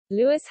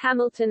Lewis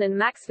Hamilton and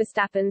Max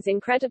Verstappen's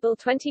incredible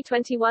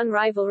 2021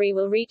 rivalry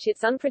will reach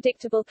its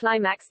unpredictable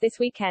climax this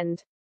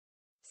weekend.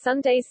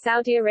 Sunday's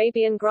Saudi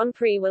Arabian Grand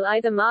Prix will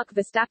either mark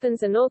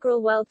Verstappen's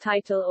inaugural world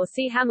title or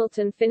see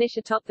Hamilton finish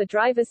atop the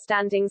drivers'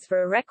 standings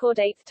for a record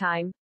 8th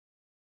time.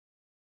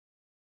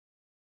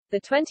 The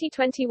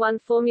 2021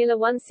 Formula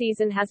One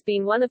season has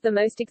been one of the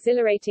most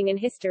exhilarating in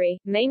history,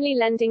 mainly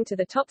lending to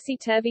the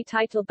topsy-turvy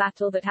title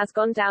battle that has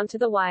gone down to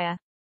the wire.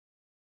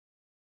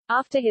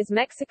 After his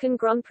Mexican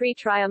Grand Prix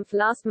triumph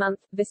last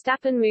month,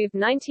 Verstappen moved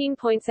 19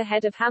 points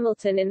ahead of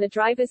Hamilton in the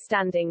drivers'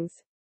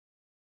 standings.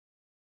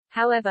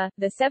 However,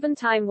 the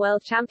seven-time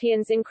world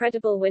champion's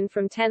incredible win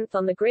from 10th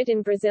on the grid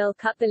in Brazil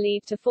cut the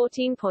lead to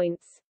 14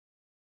 points.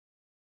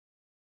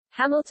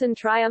 Hamilton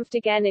triumphed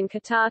again in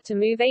Qatar to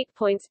move 8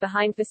 points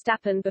behind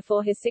Verstappen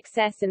before his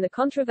success in the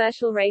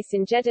controversial race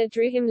in Jeddah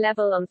drew him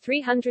level on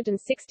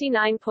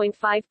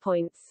 369.5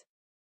 points.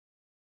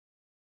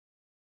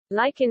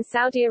 Like in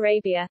Saudi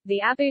Arabia,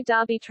 the Abu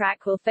Dhabi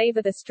track will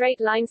favor the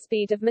straight-line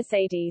speed of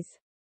Mercedes.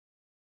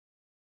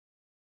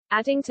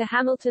 Adding to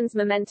Hamilton's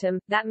momentum,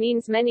 that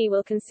means many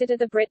will consider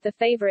the Brit the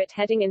favorite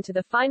heading into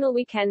the final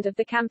weekend of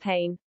the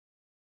campaign.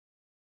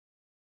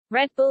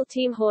 Red Bull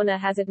team Horner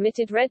has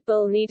admitted Red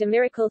Bull need a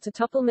miracle to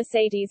topple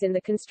Mercedes in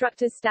the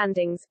constructors'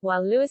 standings,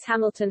 while Lewis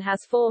Hamilton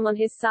has form on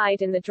his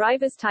side in the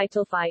drivers'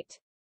 title fight.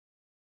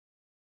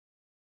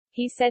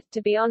 He said,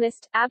 "To be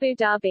honest, Abu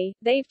Dhabi,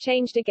 they've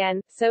changed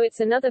again, so it's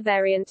another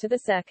variant to the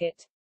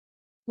circuit.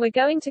 We're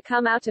going to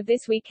come out of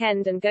this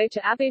weekend and go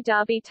to Abu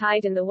Dhabi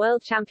tied in the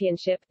World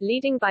Championship,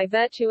 leading by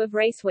virtue of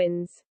race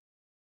wins.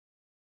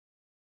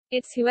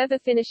 It's whoever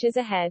finishes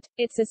ahead.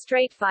 It's a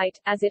straight fight,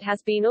 as it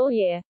has been all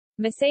year.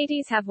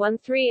 Mercedes have won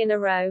 3 in a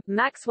row,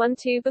 Max won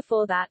 2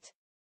 before that.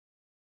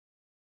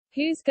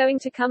 Who's going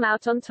to come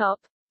out on top?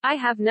 I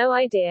have no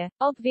idea.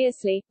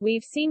 Obviously,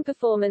 we've seen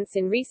performance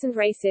in recent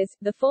races,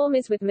 the form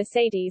is with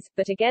Mercedes,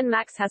 but again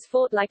Max has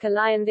fought like a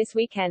lion this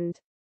weekend.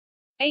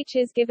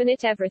 Has given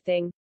it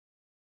everything.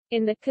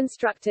 In the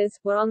constructors,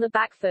 we're on the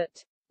back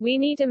foot. We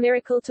need a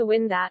miracle to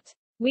win that.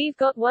 We've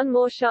got one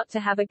more shot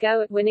to have a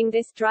go at winning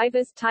this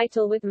driver's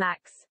title with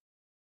Max.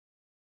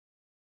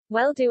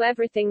 We'll do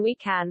everything we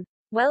can.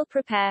 We'll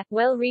prepare,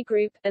 we'll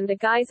regroup, and the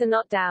guys are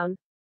not down.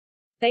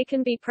 They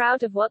can be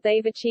proud of what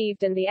they've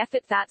achieved and the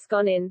effort that's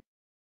gone in.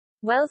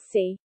 We'll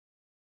see.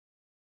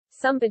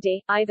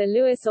 Somebody, either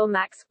Lewis or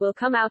Max, will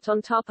come out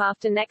on top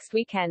after next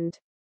weekend.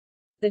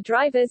 The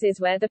drivers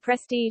is where the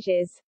prestige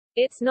is.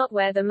 It's not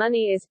where the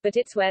money is, but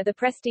it's where the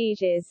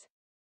prestige is.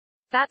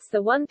 That's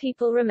the one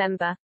people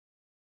remember."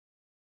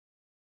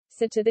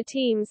 So to the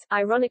teams,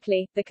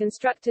 ironically, the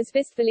constructors'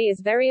 fistfully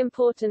is very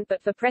important,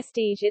 but for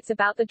prestige it's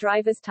about the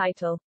driver's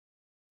title.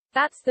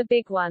 That's the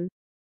big one.